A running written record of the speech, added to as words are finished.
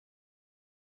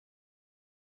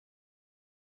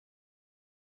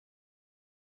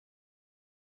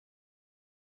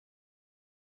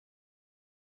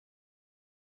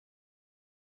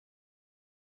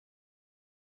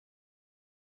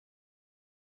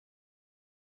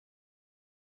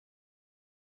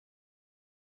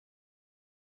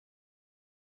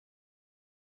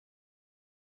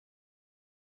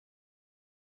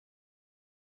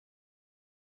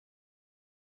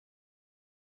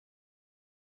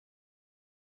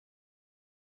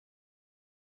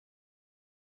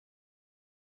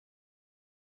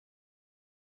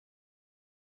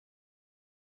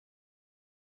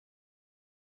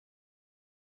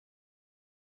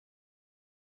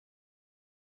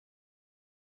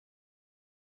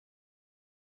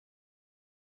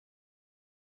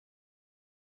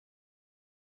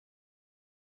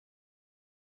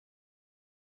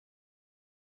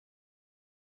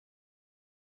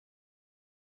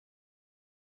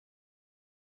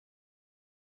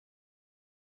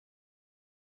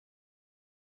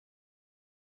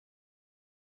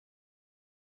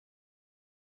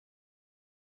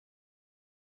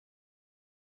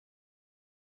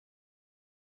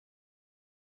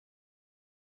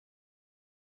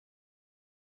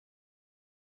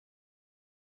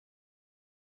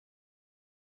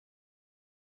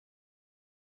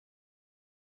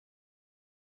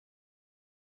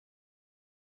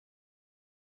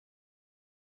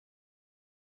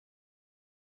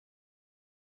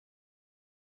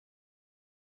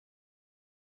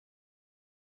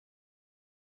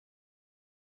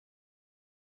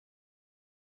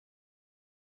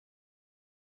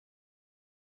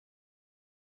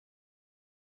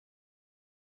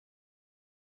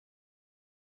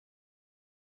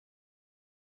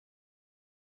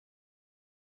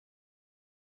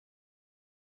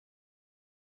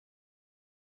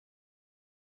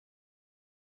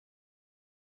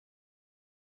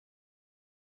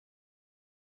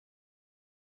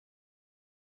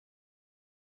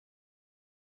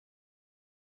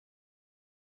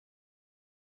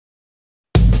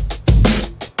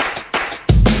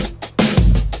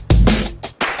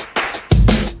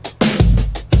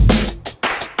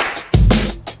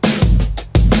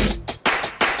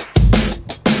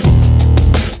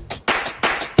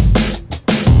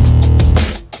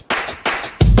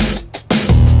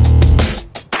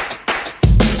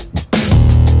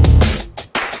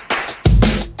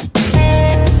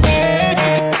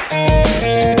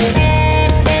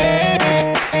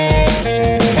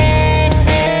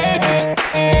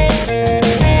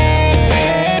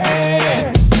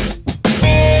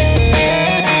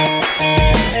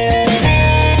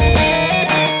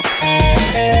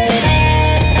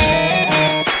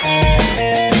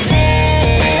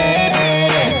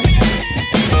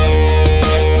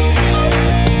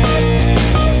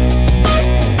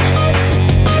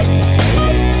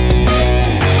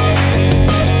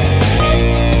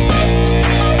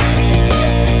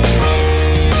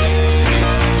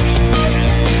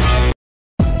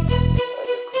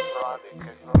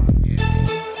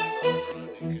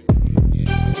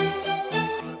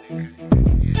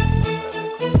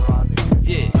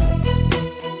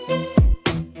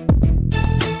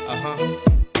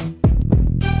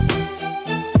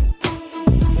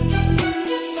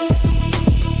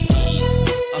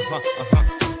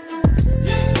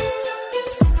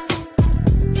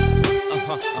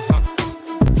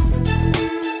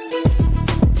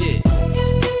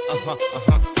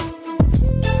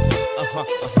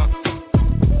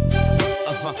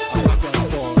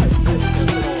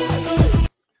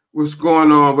What's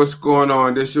going on? What's going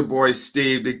on? This your boy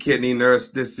Steve, the kidney nurse,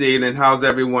 this evening. How's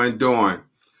everyone doing?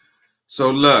 So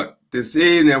look, this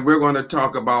evening we're going to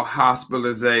talk about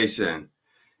hospitalization.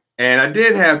 And I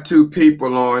did have two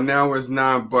people on, now it's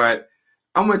none, but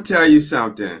I'm going to tell you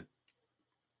something.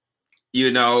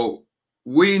 You know,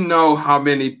 we know how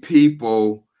many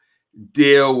people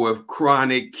deal with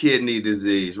chronic kidney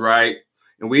disease, right?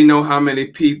 And we know how many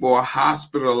people are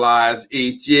hospitalized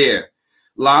each year.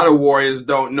 A lot of warriors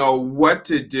don't know what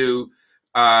to do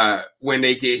when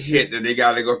they get hit, that they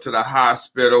got to go to the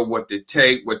hospital, what to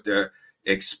take, what to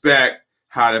expect,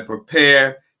 how to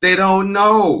prepare. They don't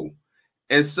know.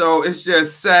 And so it's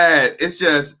just sad. It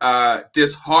just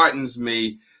disheartens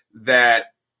me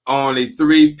that only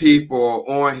 3 people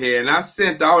are on here. And I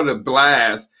sent out a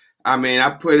blast. I mean,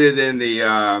 I put it in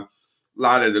the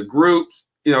lot of the groups,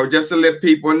 you know, just to let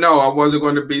people know. I wasn't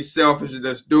going to be selfish and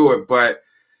just do it. But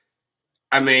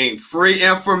I mean, free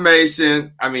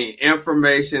information. I mean,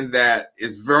 information that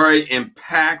is very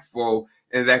impactful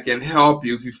and that can help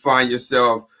you if you find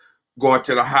yourself going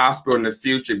to the hospital in the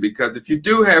future. Because if you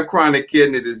do have chronic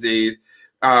kidney disease,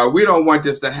 we don't want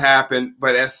this to happen.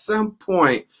 But at some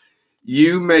point,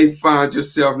 you may find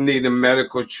yourself needing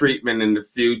medical treatment in the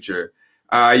future.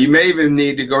 You may even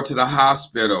need to go to the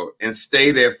hospital and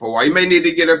stay there for a while. You may need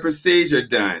to get a procedure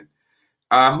done.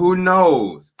 Who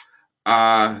knows?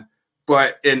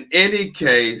 But in any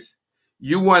case,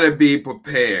 you want to be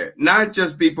prepared. Not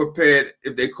just be prepared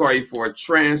if they call you for a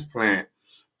transplant,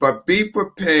 but be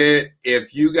prepared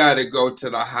if you got to go to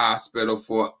the hospital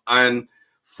for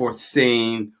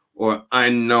unforeseen or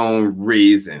unknown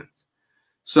reasons.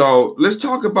 So let's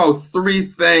talk about 3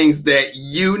 things that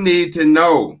you need to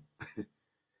know.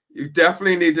 You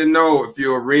definitely need to know if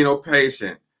you're a renal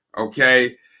patient,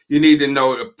 okay? You need to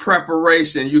know the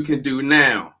preparation you can do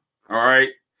now, all right?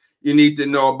 You need to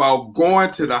know about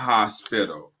going to the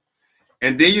hospital.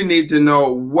 And then you need to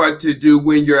know what to do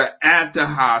when you're at the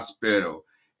hospital.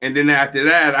 And then after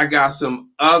that, I got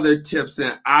some other tips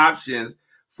and options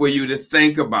for you to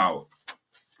think about.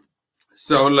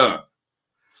 So look,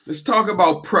 let's talk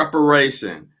about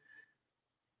preparation.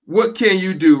 What can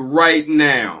you do right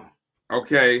now?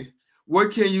 Okay? What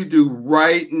can you do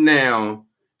right now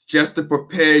just to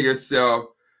prepare yourself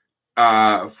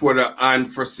for the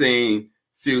unforeseen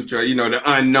future? You know, the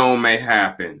unknown may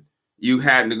happen. You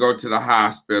having to go to the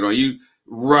hospital. You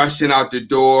rushing out the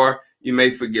door. You may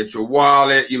forget your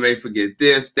wallet. You may forget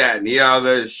this, that, and the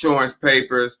other, insurance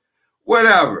papers,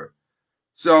 whatever.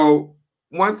 So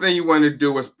one thing you want to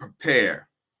do is prepare.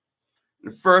 The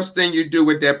first thing you do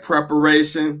with that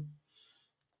preparation,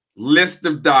 list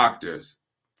of doctors,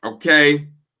 okay?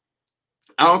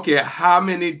 I don't care how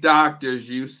many doctors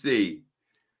you see.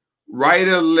 Write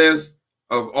a list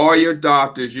of all your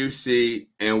doctors you see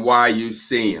and why you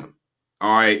see them,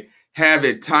 all right? Have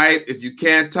it typed. If you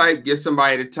can't type, get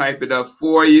somebody to type it up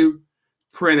for you.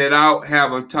 Print it out,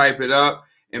 have them type it up,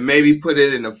 and maybe put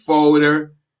it in a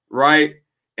folder, right?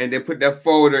 And then put that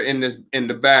folder in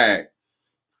the bag.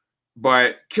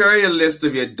 But carry a list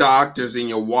of your doctors in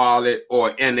your wallet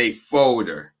or in a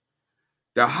folder.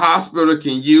 The hospital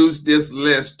can use this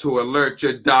list to alert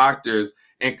your doctors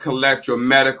and collect your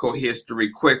medical history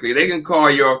quickly. They can call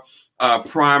your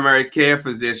primary care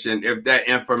physician if that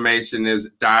information is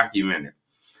documented.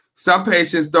 Some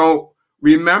patients don't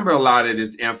remember a lot of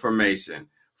this information.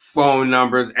 Phone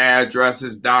numbers,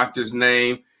 addresses, doctor's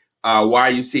name, why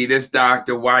you see this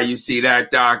doctor, why you see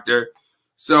that doctor.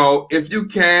 So if you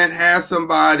can, have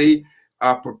somebody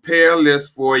prepare a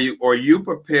list for you, or you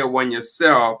prepare one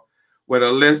yourself with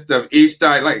a list of each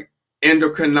doctor, like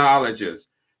endocrinologist,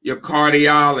 your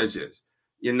cardiologist,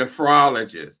 your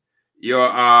nephrologist, your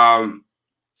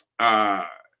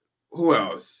who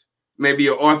else? Maybe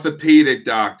your orthopedic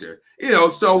doctor, you know,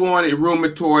 so on, a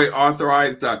rheumatoid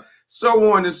arthritis doctor,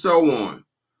 so on and so on.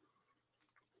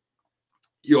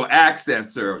 Your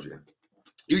access surgeon.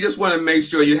 You just want to make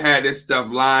sure you have this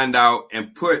stuff lined out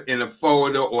and put in a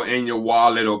folder or in your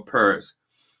wallet or purse.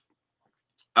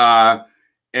 And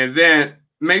then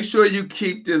make sure you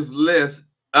keep this list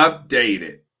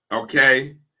updated,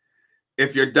 okay?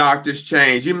 If your doctors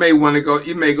change, you may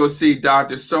go see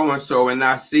Dr. So-and-so and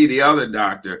not see the other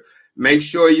doctor. Make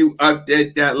sure you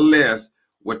update that list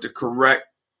with the correct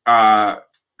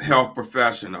health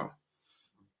professional.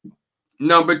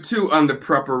 Number 2 under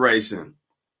preparation,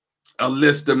 a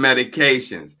list of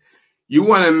medications. You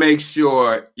want to make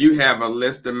sure you have a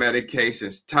list of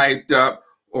medications typed up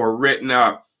or written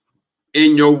up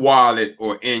in your wallet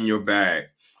or in your bag.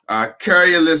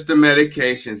 Carry a list of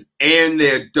medications and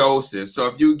their doses. So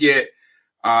if you get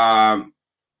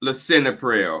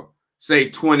lisinopril, say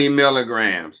 20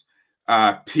 milligrams,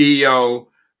 PO,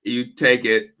 you take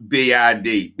it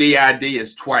BID. BID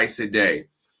is twice a day.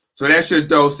 So that's your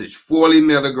dosage, 40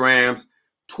 milligrams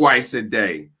twice a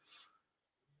day.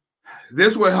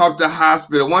 This will help the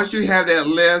hospital. Once you have that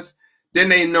list, then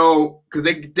they know, because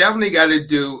they definitely got to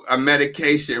do a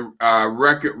medication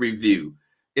record review.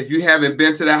 If you haven't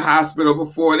been to the hospital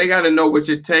before, they got to know what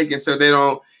you're taking so they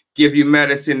don't give you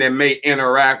medicine that may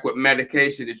interact with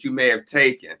medication that you may have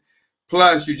taken.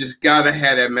 Plus, you just got to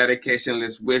have that medication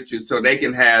list with you so they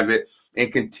can have it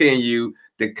and continue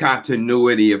the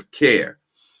continuity of care.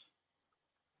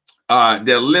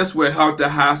 The list will help the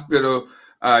hospital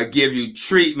give you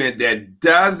treatment that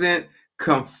doesn't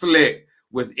conflict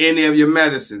with any of your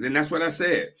medicines. And that's what I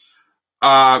said.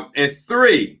 And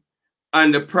 3,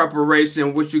 under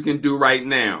preparation, what you can do right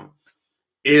now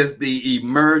is the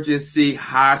emergency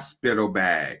hospital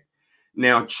bag.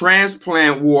 Now,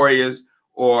 transplant warriors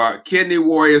or kidney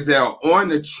warriors that are on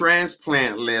the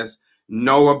transplant list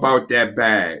know about that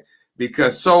bag,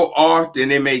 because so often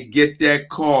they may get that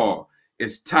call.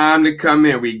 It's time to come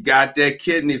in. We got that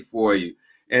kidney for you.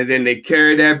 And then they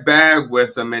carry that bag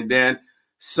with them. And then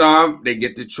some, they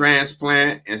get the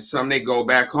transplant, and some they go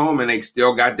back home and they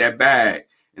still got that bag.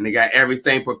 And they got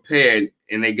everything prepared,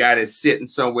 and they got it sitting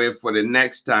somewhere for the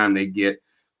next time they get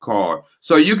called.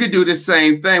 So you could do the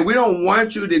same thing. We don't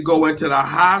want you to go into the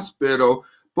hospital,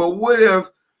 but what if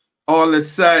all of a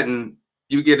sudden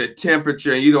you get a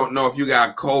temperature and you don't know if you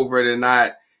got COVID or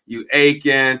not, you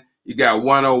aching, you got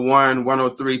 101,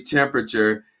 103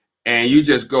 temperature, and you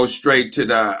just go straight to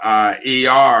the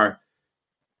ER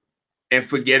and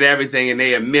forget everything, and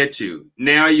they admit you.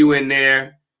 Now you in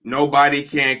there, nobody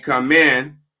can come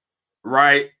in,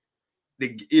 right?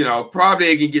 Probably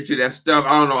they can get you that stuff.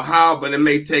 I don't know how, but it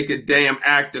may take a damn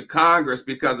act of Congress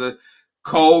because of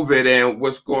COVID and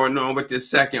what's going on with this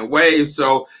second wave.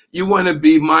 So you want to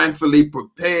be mindfully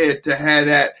prepared to have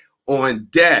that on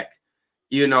deck.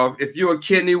 If you're a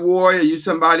kidney warrior, you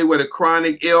somebody with a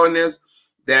chronic illness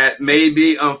that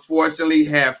maybe unfortunately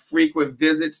have frequent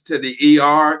visits to the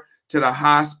ER, to the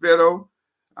hospital,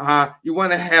 you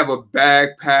want to have a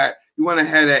backpack. You want to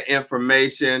have that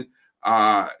information,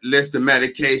 list of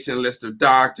medication, list of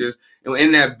doctors. And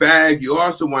in that bag, you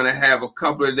also want to have a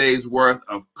couple of days worth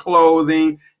of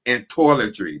clothing and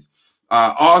toiletries.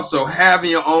 Also,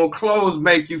 having your own clothes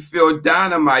make you feel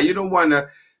dynamite. You don't want to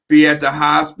be at the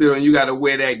hospital and you got to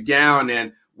wear that gown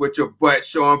and with your butt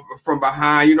showing from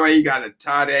behind. You got to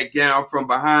tie that gown from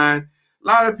behind. A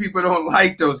lot of people don't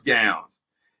like those gowns.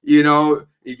 You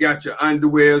got your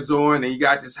underwears on and you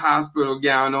got this hospital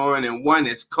gown on, and one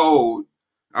is cold.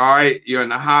 All right, you're in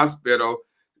the hospital.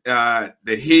 The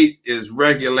heat is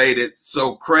regulated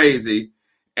so crazy,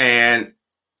 and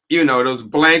those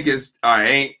blankets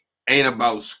ain't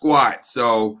about squat.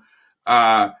 So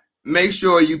make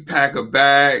sure you pack a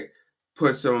bag,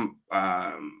 put some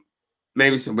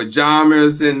maybe some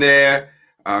pajamas in there,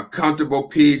 comfortable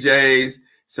PJs,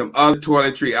 some other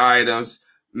toiletry items,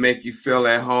 make you feel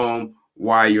at home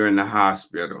while you're in the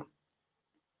hospital.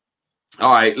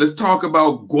 All right, let's talk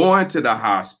about going to the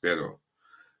hospital.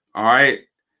 All right.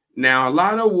 Now, a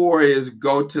lot of warriors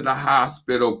go to the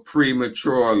hospital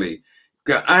prematurely. You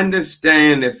can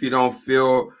understand if you don't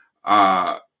feel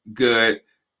good,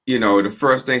 the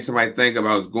first thing somebody think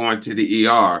about is going to the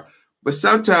ER. But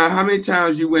sometimes, how many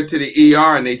times you went to the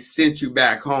ER and they sent you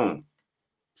back home?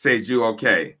 Said you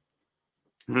okay?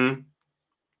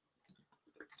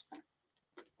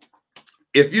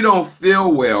 If you don't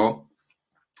feel well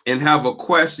and have a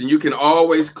question, you can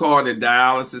always call the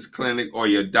dialysis clinic or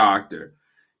your doctor.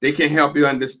 They can help you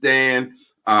understand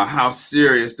how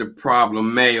serious the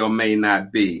problem may or may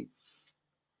not be.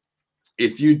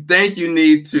 If you think you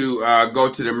need to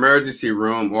go to the emergency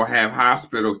room or have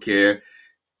hospital care,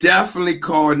 definitely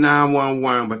call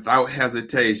 911 without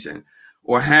hesitation,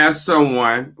 or have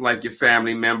someone like your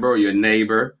family member or your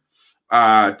neighbor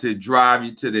to drive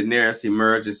you to the nearest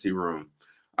emergency room.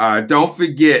 Don't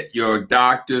forget your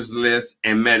doctor's list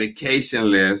and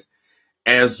medication list,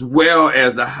 as well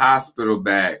as the hospital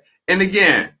bag. And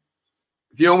again,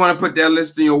 if you don't want to put that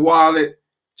list in your wallet,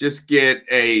 just get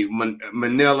a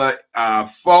manila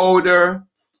folder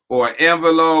or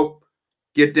envelope,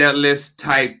 get that list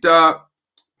typed up,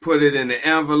 put it in the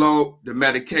envelope, the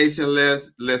medication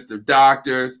list of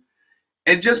doctors,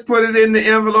 and just put it in the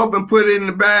envelope and put it in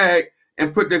the bag,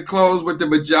 and put the clothes with the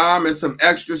pajamas, some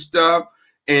extra stuff.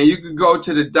 And you could go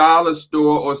to the dollar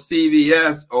store or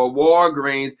CVS or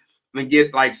Walgreens and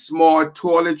get like small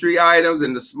toiletry items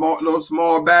in the little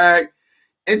small bag,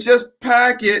 and just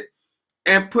pack it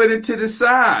and put it to the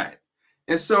side.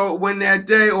 And so when that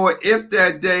day, or if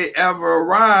that day ever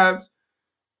arrives,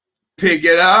 pick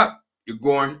it up, you're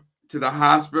going to the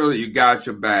hospital, you got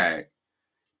your bag.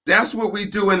 That's what we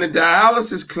do in the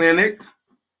dialysis clinic.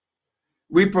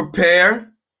 We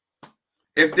prepare.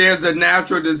 If there's a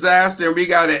natural disaster and we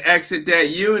got to exit that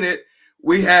unit,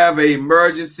 we have an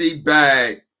emergency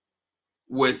bag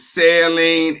with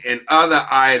saline and other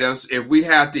items if we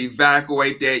have to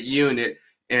evacuate that unit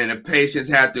and the patients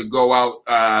have to go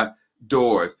out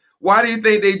doors. Why do you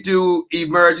think they do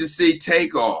emergency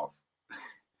takeoff?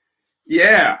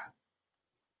 Yeah.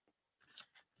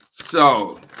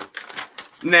 So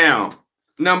now,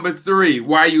 number 3,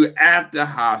 while you're at the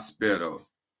hospital,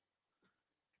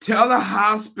 tell the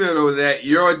hospital that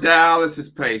you're a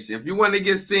dialysis patient. If you want to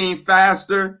get seen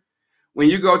faster, when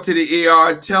you go to the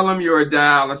ER, tell them you're a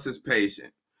dialysis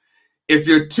patient. If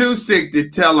you're too sick to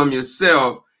tell them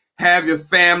yourself, have your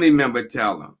family member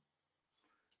tell them.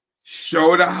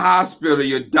 Show the hospital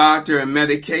your doctor and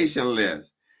medication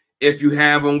list. If you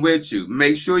have them with you,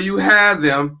 make sure you have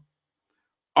them.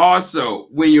 Also,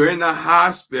 when you're in the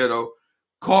hospital,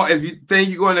 call. If you think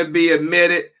you're going to be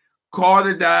admitted, call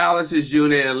the dialysis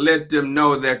unit and let them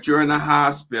know that you're in the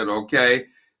hospital, okay?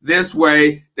 This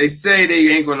way, they say they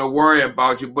ain't going to worry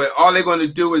about you, but all they're going to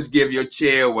do is give your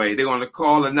chair away. They're going to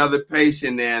call another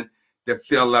patient in to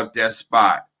fill up that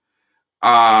spot.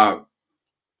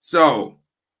 So,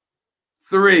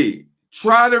 3,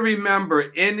 try to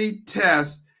remember any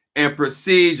tests and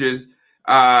procedures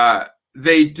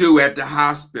they do at the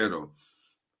hospital.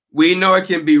 We know it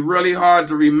can be really hard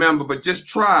to remember, but just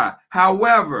try.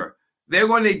 However, they're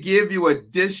going to give you a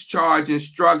discharge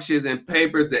instructions and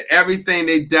papers of everything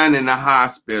they've done in the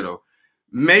hospital.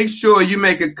 Make sure you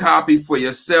make a copy for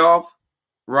yourself,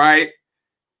 right?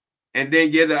 And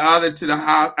then give the other to the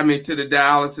to the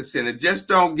dialysis center. Just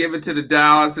don't give it to the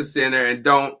dialysis center and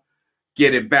don't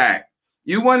get it back.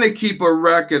 You want to keep a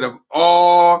record of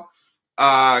all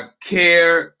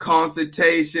care,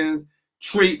 consultations,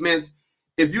 treatments.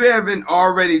 If you haven't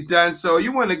already done so,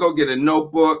 you want to go get a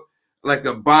notebook, like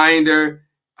a binder,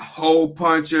 a hole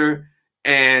puncher,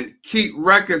 and keep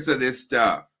records of this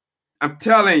stuff. I'm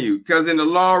telling you, because in the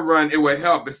long run, it will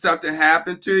help. If something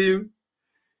happened to you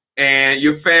and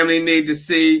your family need to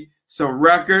see some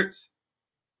records,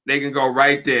 they can go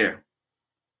right there.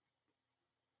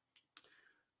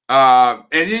 And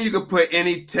then you can put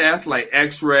any test like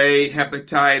x-ray,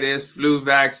 hepatitis, flu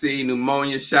vaccine,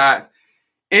 pneumonia shots,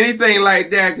 anything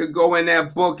like that could go in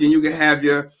that book and you can have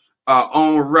your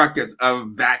own records of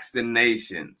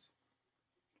vaccinations.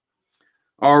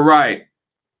 All right.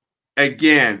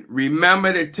 Again,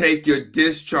 remember to take your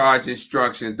discharge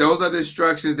instructions. Those are the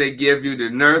instructions they give you. The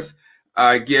nurse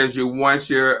gives you once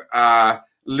you're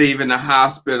leaving the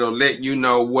hospital, let you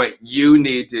know what you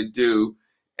need to do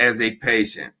as a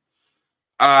patient.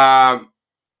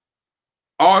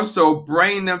 Also,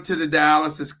 bring them to the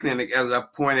dialysis clinic, as I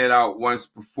pointed out once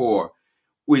before.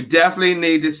 We definitely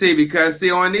need to see, because see,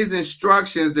 on these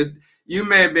instructions that you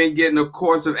may have been getting a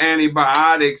course of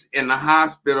antibiotics in the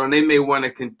hospital and they may want to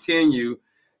continue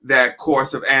that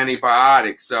course of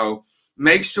antibiotics. So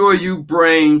make sure you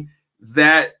bring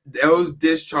those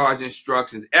discharge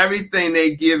instructions, everything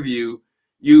they give you,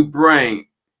 you bring.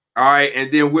 All right.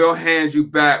 And then we'll hand you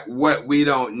back what we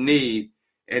don't need.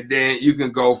 And then you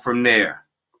can go from there.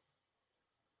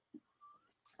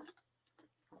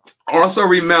 Also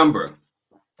remember,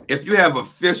 if you have a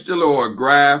fistula or a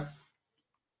graft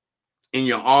in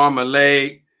your arm or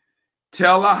leg,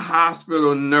 tell the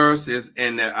hospital nurses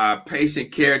and the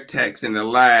patient care techs in the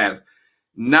labs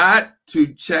not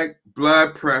to check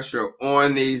blood pressure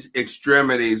on these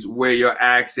extremities where your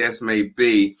access may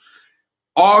be.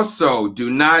 Also, do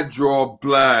not draw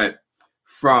blood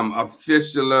from a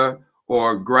fistula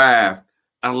or a graft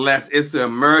unless it's an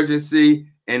emergency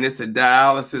and it's a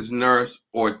dialysis nurse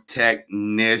or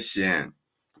technician.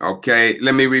 Okay,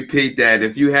 let me repeat that.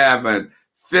 If you have a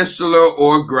fistula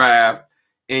or graft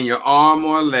in your arm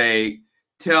or leg,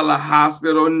 tell the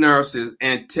hospital nurses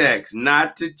and techs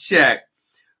not to check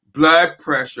blood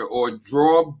pressure or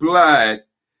draw blood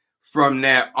from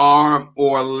that arm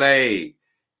or leg.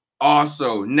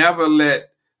 Also, never let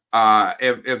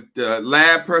if the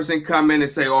lab person come in and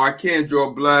say, "Oh, I can't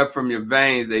draw blood from your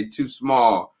veins; they're too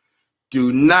small."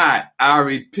 Do not, I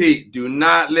repeat, do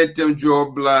not let them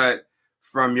draw blood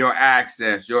from your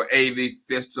access, your AV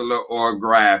fistula or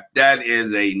graft. That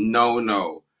is a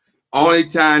no-no. Only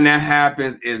time that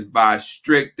happens is by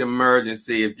strict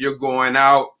emergency. If you're going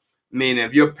out, meaning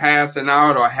if you're passing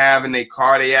out or having a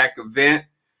cardiac event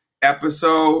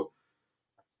episode,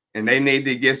 and they need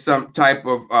to get some type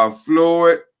of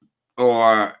fluid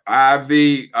or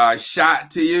IV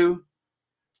shot to you,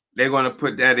 they're going to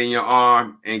put that in your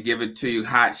arm and give it to you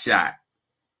hot shot.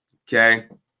 Okay.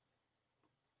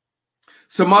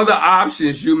 Some other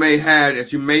options you may have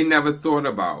that you may never thought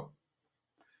about.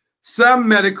 Some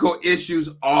medical issues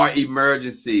are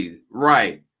emergencies,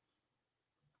 right?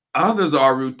 Others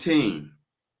are routine.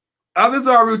 Others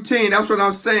are routine. That's what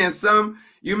I'm saying. Some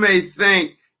you may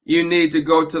think you need to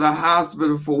go to the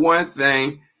hospital for one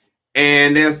thing,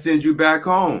 and they'll send you back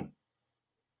home.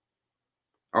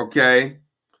 Okay.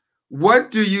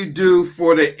 What do you do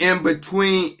for the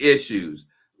in-between issues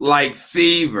like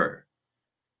fever,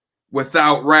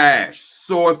 without rash,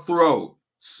 sore throat,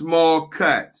 small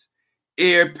cuts,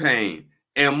 ear pain,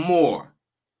 and more?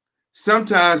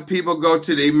 Sometimes people go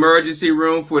to the emergency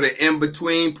room for the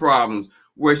in-between problems,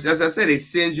 which, as I said, they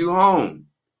send you home.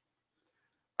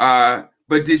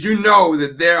 But did you know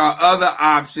that there are other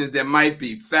options that might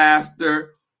be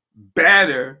faster,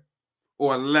 better,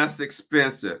 or less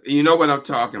expensive? And you know what I'm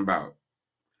talking about.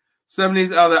 Some of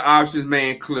these other options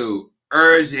may include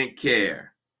urgent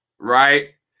care, right?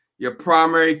 Your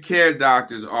primary care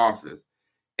doctor's office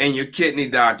and your kidney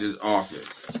doctor's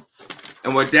office.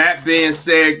 And with that being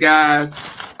said, guys,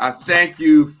 I thank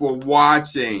you for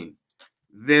watching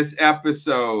this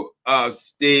episode of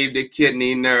Steve the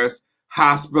Kidney Nurse.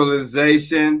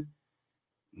 Hospitalization,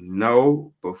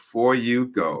 know before you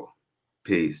go.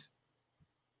 Peace.